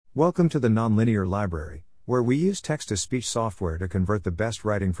Welcome to the Nonlinear Library, where we use text-to-speech software to convert the best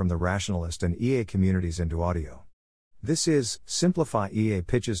writing from the rationalist and EA communities into audio. This is Simplify EA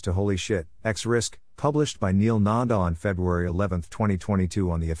Pitches to Holy Shit, X Risk, published by Neel Nanda on February 11, 2022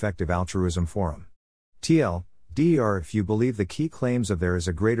 on the Effective Altruism Forum. TLDR: if you believe the key claims of there is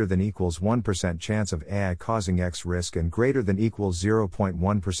a greater than equals 1% chance of AI causing X risk and greater than equals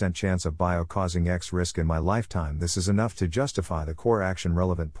 0.1% chance of bio causing X risk in my lifetime, this is enough to justify the core action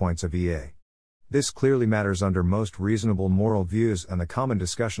relevant points of EA. This clearly matters under most reasonable moral views, and the common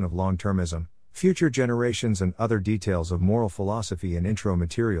discussion of long-termism, future generations and other details of moral philosophy in intro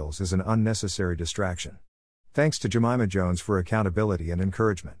materials is an unnecessary distraction. Thanks to Jemima Jones for accountability and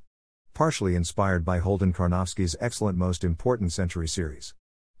encouragement. Partially inspired by Holden Karnofsky's excellent Most Important Century series.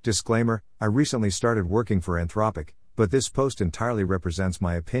 Disclaimer: I recently started working for Anthropic, but this post entirely represents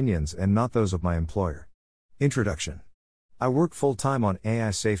my opinions and not those of my employer. Introduction. I work full-time on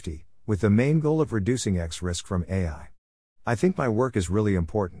AI safety, with the main goal of reducing X risk from AI. I think my work is really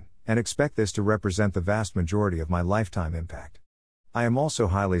important, and expect this to represent the vast majority of my lifetime impact. I am also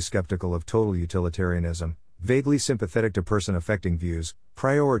highly skeptical of total utilitarianism, vaguely sympathetic to person-affecting views,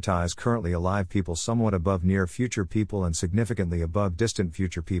 prioritize currently alive people somewhat above near-future people and significantly above distant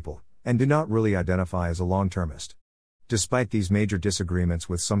future people, and do not really identify as a long-termist. Despite these major disagreements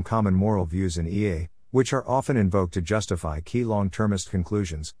with some common moral views in EA, which are often invoked to justify key long-termist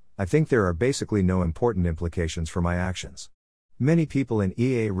conclusions, I think there are basically no important implications for my actions. Many people in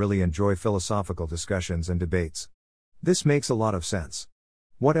EA really enjoy philosophical discussions and debates. This makes a lot of sense.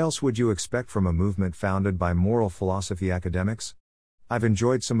 What else would you expect from a movement founded by moral philosophy academics? I've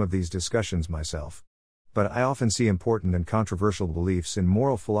enjoyed some of these discussions myself. But I often see important and controversial beliefs in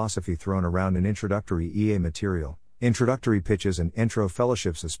moral philosophy thrown around in introductory EA material, introductory pitches and intro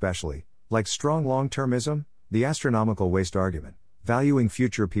fellowships especially, like strong long-termism, the astronomical waste argument, valuing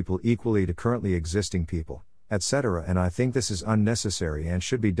future people equally to currently existing people, etc. And I think this is unnecessary and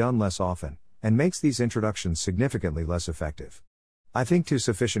should be done less often, and makes these introductions significantly less effective. I think two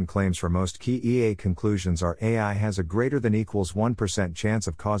sufficient claims for most key EA conclusions are AI has a greater than equals 1% chance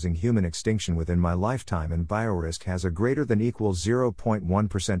of causing human extinction within my lifetime, and biorisk has a greater than equals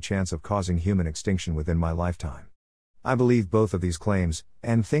 0.1% chance of causing human extinction within my lifetime. I believe both of these claims,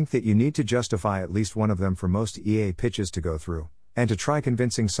 and think that you need to justify at least one of them for most EA pitches to go through, and to try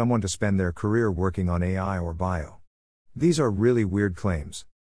convincing someone to spend their career working on AI or bio. These are really weird claims.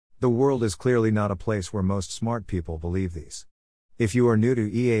 The world is clearly not a place where most smart people believe these. If you are new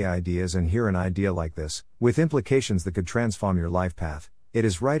to EA ideas and hear an idea like this, with implications that could transform your life path, it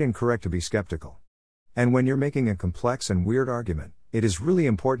is right and correct to be skeptical. And when you're making a complex and weird argument, it is really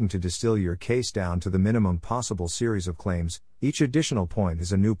important to distill your case down to the minimum possible series of claims. Each additional point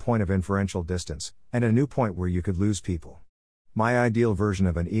is a new point of inferential distance, and a new point where you could lose people. My ideal version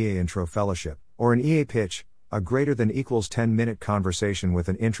of an EA intro fellowship, or an EA pitch, a greater than equals 10-minute conversation with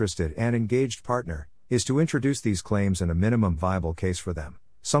an interested and engaged partner, is to introduce these claims and a minimum viable case for them,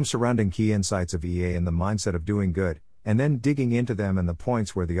 some surrounding key insights of EA and the mindset of doing good, and then digging into them and the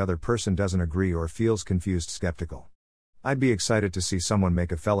points where the other person doesn't agree or feels confused skeptical. I'd be excited to see someone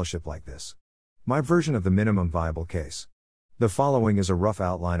make a fellowship like this. My version of the minimum viable case. The following is a rough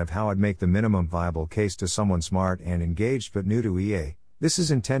outline of how I'd make the minimum viable case to someone smart and engaged but new to EA. This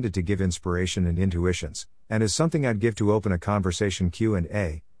is intended to give inspiration and intuitions, and is something I'd give to open a conversation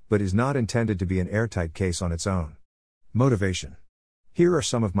Q&A, but is not intended to be an airtight case on its own. Motivation. Here are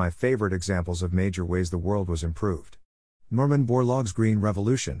some of my favorite examples of major ways the world was improved. Norman Borlaug's Green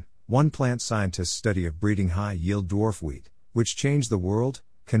Revolution, one plant scientist's study of breeding high-yield dwarf wheat, which changed the world,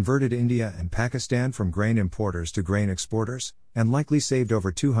 converted India and Pakistan from grain importers to grain exporters, and likely saved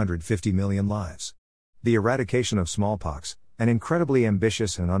over 250 million lives. The eradication of smallpox, an incredibly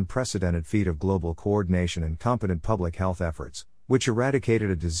ambitious and unprecedented feat of global coordination and competent public health efforts, which eradicated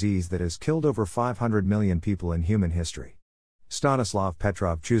a disease that has killed over 500 million people in human history. Stanislav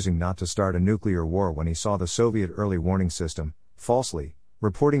Petrov choosing not to start a nuclear war when he saw the Soviet early warning system, falsely,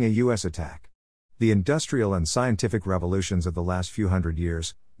 reporting a US attack. The industrial and scientific revolutions of the last few hundred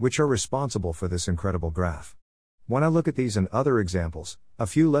years, which are responsible for this incredible graph. When I look at these and other examples, a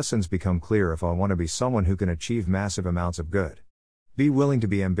few lessons become clear if I want to be someone who can achieve massive amounts of good. Be willing to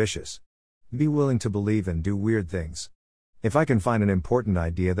be ambitious. Be willing to believe and do weird things. If I can find an important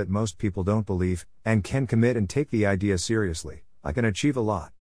idea that most people don't believe, and can commit and take the idea seriously, I can achieve a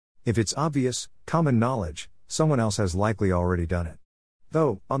lot. If it's obvious, common knowledge, someone else has likely already done it.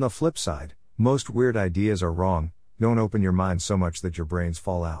 Though, on the flip side, most weird ideas are wrong. Don't open your mind so much that your brains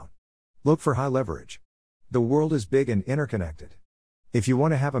fall out. Look for high leverage. The world is big and interconnected. If you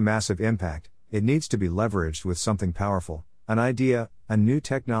want to have a massive impact, it needs to be leveraged with something powerful, an idea, a new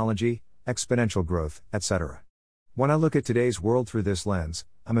technology, exponential growth, etc. When I look at today's world through this lens,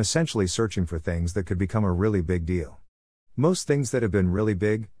 I'm essentially searching for things that could become a really big deal. Most things that have been really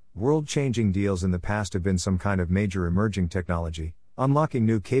big, world-changing deals in the past have been some kind of major emerging technology, unlocking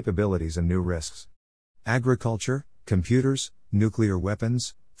new capabilities and new risks. Agriculture, computers, nuclear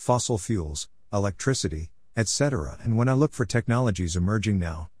weapons, fossil fuels, electricity, etc. And when I look for technologies emerging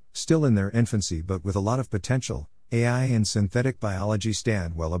now, still in their infancy but with a lot of potential, AI and synthetic biology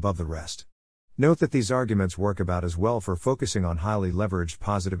stand well above the rest. Note that these arguments work about as well for focusing on highly leveraged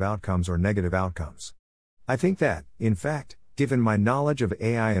positive outcomes or negative outcomes. I think that, in fact, given my knowledge of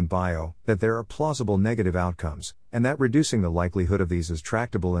AI and bio, that there are plausible negative outcomes, and that reducing the likelihood of these is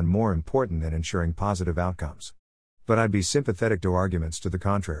tractable and more important than ensuring positive outcomes. But I'd be sympathetic to arguments to the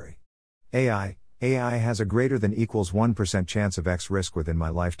contrary. AI has a greater than equals 1% chance of X risk within my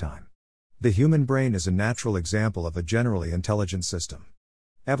lifetime. The human brain is a natural example of a generally intelligent system.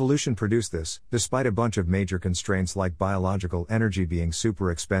 Evolution produced this, despite a bunch of major constraints like biological energy being super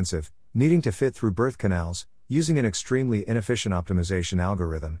expensive, needing to fit through birth canals, using an extremely inefficient optimization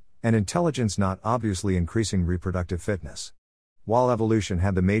algorithm, and intelligence not obviously increasing reproductive fitness. While evolution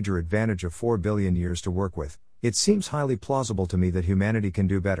had the major advantage of 4 billion years to work with, it seems highly plausible to me that humanity can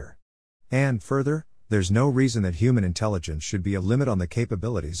do better. And, further, there's no reason that human intelligence should be a limit on the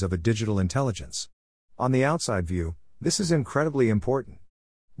capabilities of a digital intelligence. On the outside view, this is incredibly important.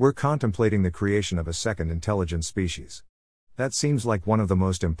 We're contemplating the creation of a second intelligent species. That seems like one of the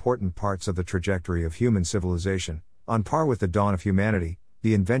most important parts of the trajectory of human civilization, on par with the dawn of humanity,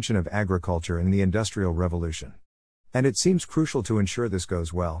 the invention of agriculture and the Industrial Revolution. And it seems crucial to ensure this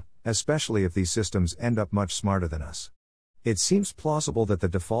goes well, especially if these systems end up much smarter than us. It seems plausible that the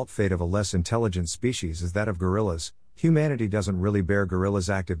default fate of a less intelligent species is that of gorillas. Humanity doesn't really bear gorillas'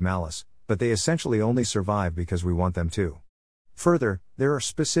 active malice, but they essentially only survive because we want them to. Further, there are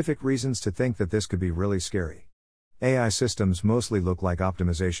specific reasons to think that this could be really scary. AI systems mostly look like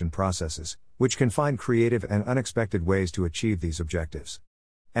optimization processes, which can find creative and unexpected ways to achieve these objectives.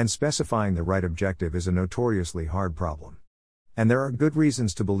 And specifying the right objective is a notoriously hard problem. And there are good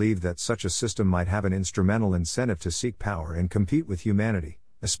reasons to believe that such a system might have an instrumental incentive to seek power and compete with humanity,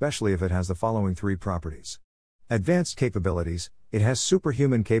 especially if it has the following 3 properties. Advanced capabilities: it has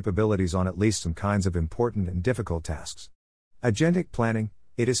superhuman capabilities on at least some kinds of important and difficult tasks. Agentic planning: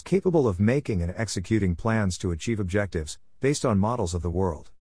 it is capable of making and executing plans to achieve objectives, based on models of the world.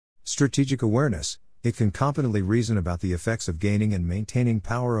 Strategic awareness: it can competently reason about the effects of gaining and maintaining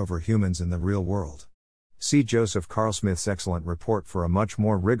power over humans in the real world. See Joseph Carlsmith's excellent report for a much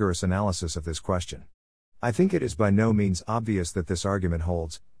more rigorous analysis of this question. I think it is by no means obvious that this argument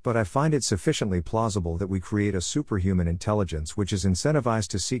holds, but I find it sufficiently plausible that we create a superhuman intelligence which is incentivized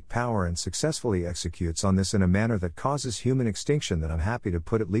to seek power and successfully executes on this in a manner that causes human extinction that I'm happy to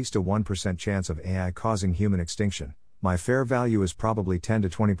put at least a 1% chance of AI causing human extinction. My fair value is probably 10 to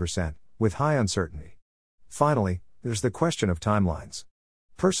 20%, with high uncertainty. Finally, there's the question of timelines.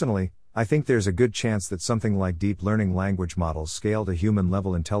 Personally, I think there's a good chance that something like deep learning language models scale to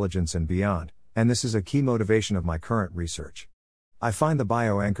human-level intelligence and beyond, and this is a key motivation of my current research. I find the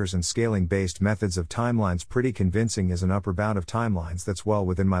bioanchors and scaling-based methods of timelines pretty convincing as an upper bound of timelines that's well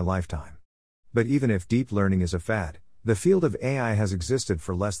within my lifetime. But even if deep learning is a fad, the field of AI has existed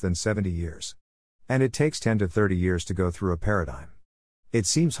for less than 70 years. And it takes 10 to 30 years to go through a paradigm. It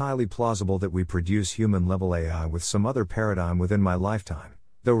seems highly plausible that we produce human-level AI with some other paradigm within my lifetime,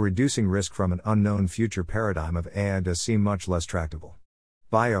 though reducing risk from an unknown future paradigm of AI does seem much less tractable.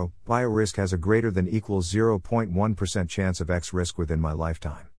 Biorisk has a greater than equals 0.1% chance of X risk within my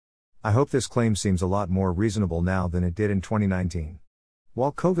lifetime. I hope this claim seems a lot more reasonable now than it did in 2019.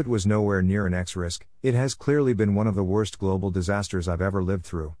 While COVID was nowhere near an X risk, it has clearly been one of the worst global disasters I've ever lived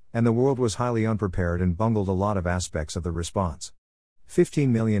through, and the world was highly unprepared and bungled a lot of aspects of the response.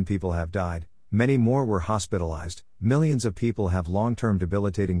 15 million people have died, many more were hospitalized, millions of people have long-term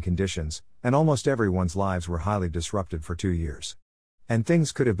debilitating conditions, and almost everyone's lives were highly disrupted for 2 years. And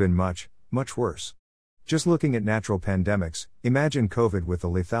things could have been much, much worse. Just looking at natural pandemics, imagine COVID with the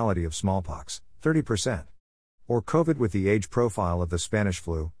lethality of smallpox, 30%. Or COVID with the age profile of the Spanish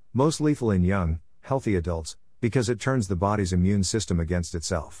flu, most lethal in young, healthy adults, because it turns the body's immune system against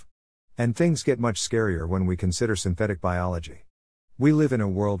itself. And things get much scarier when we consider synthetic biology. We live in a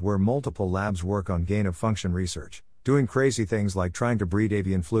world where multiple labs work on gain-of-function research, doing crazy things like trying to breed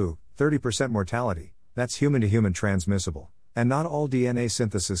avian flu, 30% mortality, that's human-to-human transmissible. And not all DNA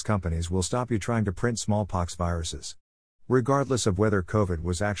synthesis companies will stop you trying to print smallpox viruses. Regardless of whether COVID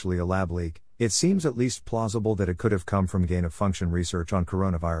was actually a lab leak, it seems at least plausible that it could have come from gain-of-function research on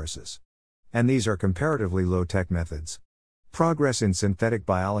coronaviruses. And these are comparatively low-tech methods. Progress in synthetic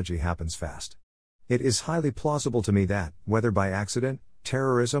biology happens fast. It is highly plausible to me that, whether by accident,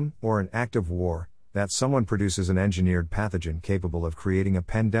 terrorism, or an act of war, that someone produces an engineered pathogen capable of creating a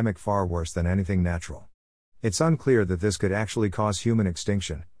pandemic far worse than anything natural. It's unclear that this could actually cause human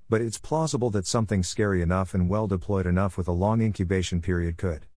extinction, but it's plausible that something scary enough and well deployed enough with a long incubation period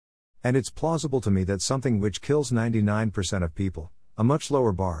could. And it's plausible to me that something which kills 99% of people, a much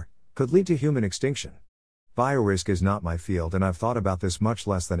lower bar, could lead to human extinction. Biorisk is not my field and I've thought about this much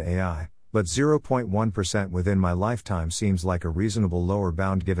less than AI, but 0.1% within my lifetime seems like a reasonable lower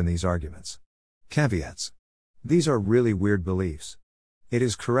bound given these arguments. Caveats. These are really weird beliefs. It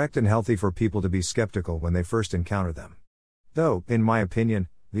is correct and healthy for people to be skeptical when they first encounter them. Though, in my opinion,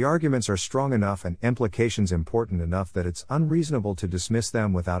 the arguments are strong enough and implications important enough that it's unreasonable to dismiss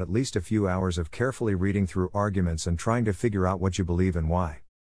them without at least a few hours of carefully reading through arguments and trying to figure out what you believe and why.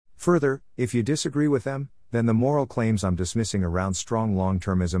 Further, if you disagree with them, then the moral claims I'm dismissing around strong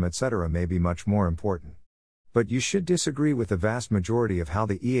long-termism etc. may be much more important. But you should disagree with the vast majority of how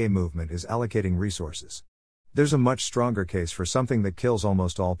the EA movement is allocating resources. There's a much stronger case for something that kills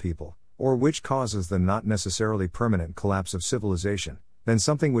almost all people, or which causes the not necessarily permanent collapse of civilization, than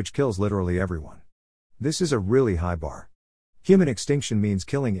something which kills literally everyone. This is a really high bar. Human extinction means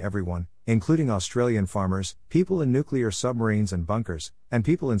killing everyone, including Australian farmers, people in nuclear submarines and bunkers, and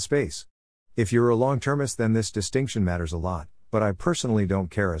people in space. If you're a long-termist then this distinction matters a lot, but I personally don't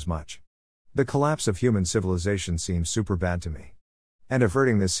care as much. The collapse of human civilization seems super bad to me. And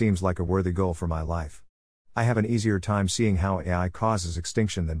averting this seems like a worthy goal for my life. I have an easier time seeing how AI causes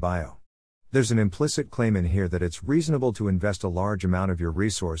extinction than bio. There's an implicit claim in here that it's reasonable to invest a large amount of your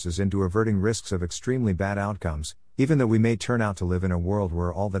resources into averting risks of extremely bad outcomes, even though we may turn out to live in a world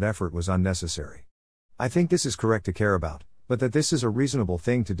where all that effort was unnecessary. I think this is correct to care about, but that this is a reasonable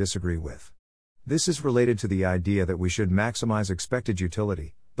thing to disagree with. This is related to the idea that we should maximize expected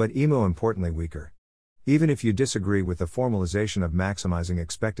utility, but more importantly weaker. Even if you disagree with the formalization of maximizing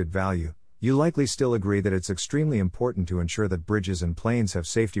expected value, you likely still agree that it's extremely important to ensure that bridges and planes have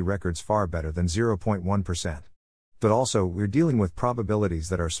safety records far better than 0.1%. But also, we're dealing with probabilities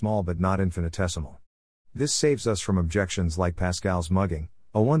that are small but not infinitesimal. This saves us from objections like Pascal's mugging.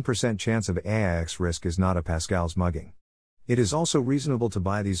 A 1% chance of AIX risk is not a Pascal's mugging. It is also reasonable to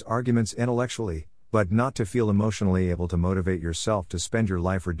buy these arguments intellectually, but not to feel emotionally able to motivate yourself to spend your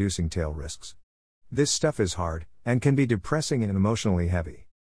life reducing tail risks. This stuff is hard, and can be depressing and emotionally heavy.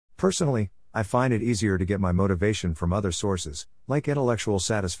 Personally, I find it easier to get my motivation from other sources, like intellectual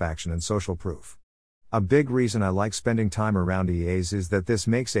satisfaction and social proof. A big reason I like spending time around EAs is that this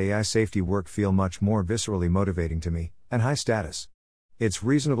makes AI safety work feel much more viscerally motivating to me, and high status. It's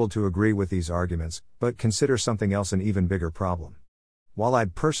reasonable to agree with these arguments, but consider something else an even bigger problem. While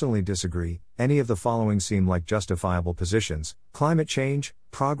I'd personally disagree, any of the following seem like justifiable positions: climate change,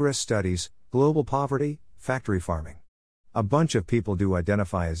 progress studies, global poverty, factory farming. A bunch of people do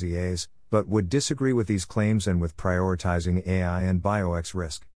identify as EAs, but would disagree with these claims and with prioritizing AI and bioX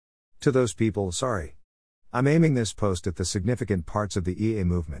risk. To those people, sorry. I'm aiming this post at the significant parts of the EA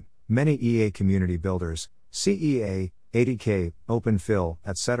movement, many EA community builders, CEA, 80K, OpenPhil,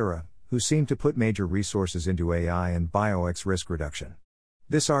 etc., who seem to put major resources into AI and bioX risk reduction.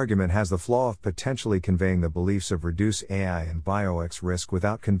 This argument has the flaw of potentially conveying the beliefs of reduce AI and bioX risk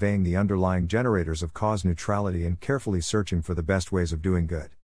without conveying the underlying generators of cause neutrality and carefully searching for the best ways of doing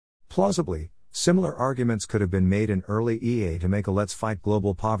good. Plausibly, similar arguments could have been made in early EA to make a let's fight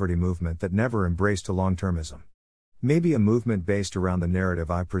global poverty movement that never embraced long-termism. Maybe a movement based around the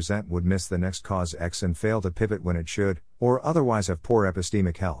narrative I present would miss the next cause X and fail to pivot when it should, or otherwise have poor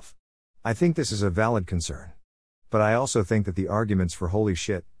epistemic health. I think this is a valid concern. But I also think that the arguments for holy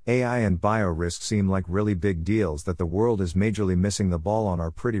shit, AI and bio-risk seem like really big deals that the world is majorly missing the ball on are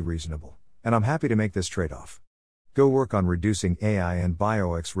pretty reasonable, and I'm happy to make this trade-off. Go work on reducing AI and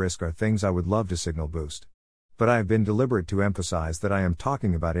bioX risk are things I would love to signal boost. But I have been deliberate to emphasize that I am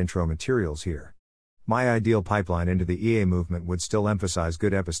talking about intro materials here. My ideal pipeline into the EA movement would still emphasize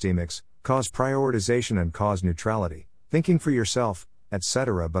good epistemics, cause prioritization and cause neutrality, thinking for yourself,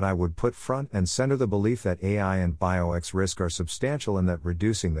 etc., but I would put front and center the belief that AI and bioX risk are substantial and that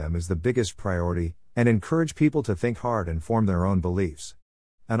reducing them is the biggest priority, and encourage people to think hard and form their own beliefs.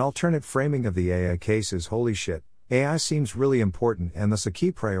 An alternate framing of the AI case is holy shit, AI seems really important and thus a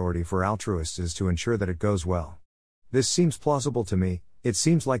key priority for altruists is to ensure that it goes well. This seems plausible to me. It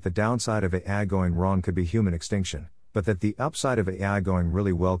seems like the downside of AI going wrong could be human extinction, but that the upside of AI going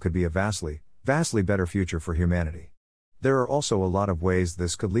really well could be a vastly better future for humanity. There are also a lot of ways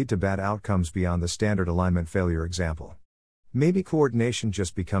this could lead to bad outcomes beyond the standard alignment failure example. Maybe coordination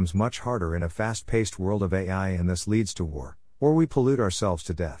just becomes much harder in a fast-paced world of AI and this leads to war, Or we pollute ourselves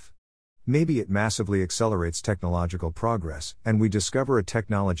to death. Maybe it massively accelerates technological progress, and we discover a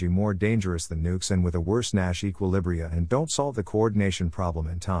technology more dangerous than nukes and with a worse Nash equilibria and don't solve the coordination problem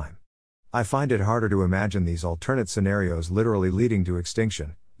in time. I find it harder to imagine these alternate scenarios literally leading to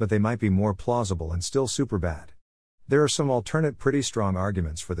extinction, but they might be more plausible and still super bad. There are some alternate pretty strong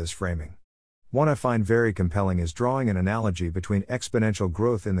arguments for this framing. One I find very compelling is drawing an analogy between exponential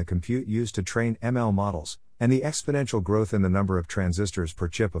growth in the compute used to train ML models, and the exponential growth in the number of transistors per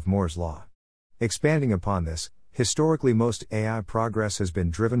chip of Moore's law. Expanding upon this, historically most AI progress has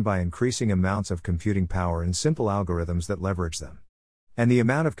been driven by increasing amounts of computing power in simple algorithms that leverage them. And the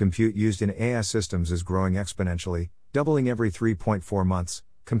amount of compute used in AI systems is growing exponentially, doubling every 3.4 months,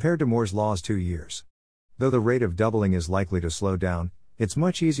 compared to Moore's law's 2 years. Though the rate of doubling is likely to slow down, it's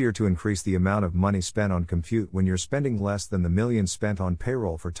much easier to increase the amount of money spent on compute when you're spending less than the millions spent on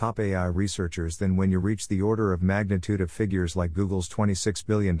payroll for top AI researchers than when you reach the order of magnitude of figures like Google's $26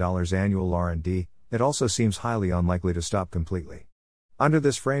 billion annual R&D. It also seems highly unlikely to stop completely. Under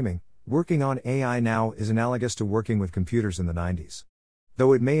this framing, working on AI now is analogous to working with computers in the 90s.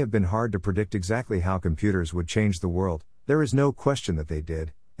 Though it may have been hard to predict exactly how computers would change the world, there is no question that they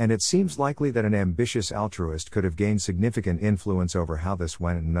did. And it seems likely that an ambitious altruist could have gained significant influence over how this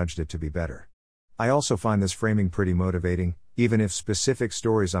went and nudged it to be better. I also find this framing pretty motivating, even if specific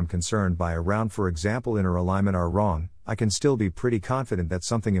stories I'm concerned by around, for example, interalignment are wrong. I can still be pretty confident that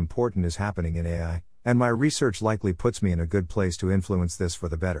something important is happening in AI, and my research likely puts me in a good place to influence this for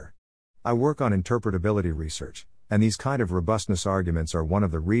the better. I work on interpretability research, and these kind of robustness arguments are one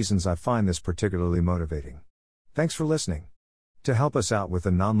of the reasons I find this particularly motivating. Thanks for listening. To help us out with the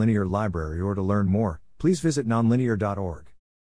Nonlinear Library or to learn more, please visit nonlinear.org.